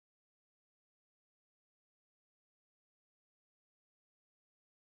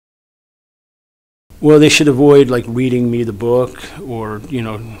Well, they should avoid like reading me the book or,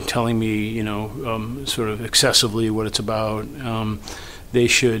 telling me, sort of excessively what it's about. They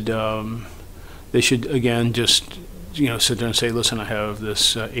should again just, sit there and say, listen, I have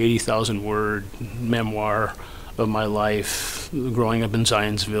this 80,000 word memoir of my life growing up in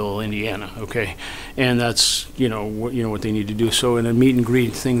Zionsville, Indiana, okay? And that's, what they need to do. So in a meet and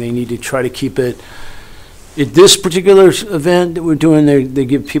greet thing, they need to try to keep it. At this particular event that we're doing, they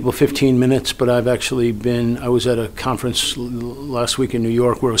give people 15 minutes, but I was at a conference last week in New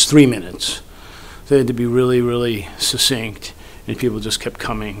York where it was 3 minutes. So they had to be really, really succinct, and people just kept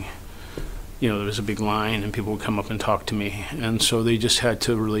coming. There was a big line, and people would come up and talk to me. And so they just had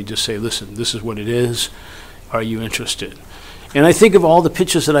to really just say, listen, this is what it is. Are you interested? And I think of all the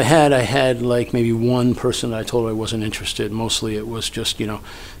pitches that I had like maybe one person that I told her I wasn't interested. Mostly it was just,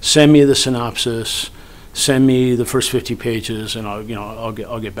 send me the synopsis, send me the first 50 pages, and I'll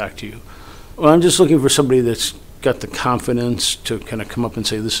get back to you. Well, I'm just looking for somebody that's got the confidence to kind of come up and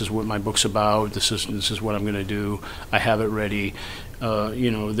say, this is what my book's about. This is what I'm going to do. I have it ready.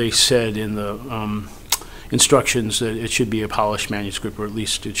 They said in the instructions that it should be a polished manuscript, or at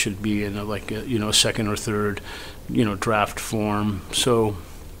least it should be in a second or third, draft form. So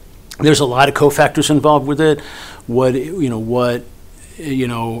there's a lot of cofactors involved with it. What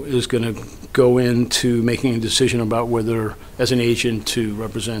is going to go into making a decision about whether, as an agent, to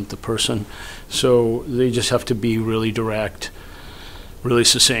represent the person. So they just have to be really direct, really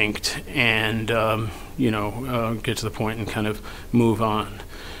succinct, and get to the point and kind of move on.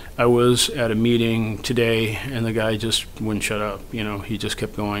 I was at a meeting today, and the guy just wouldn't shut up. He just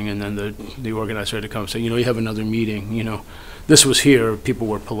kept going, and then the organizer had to come and say, you have another meeting. This was here. People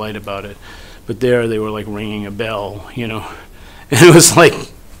were polite about it, but there they were like ringing a bell. And it was like,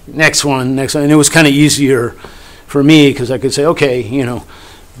 next one, and it was kind of easier for me because I could say, okay,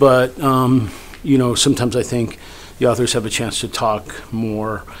 but sometimes I think the authors have a chance to talk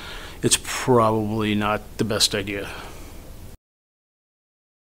more. It's probably not the best idea.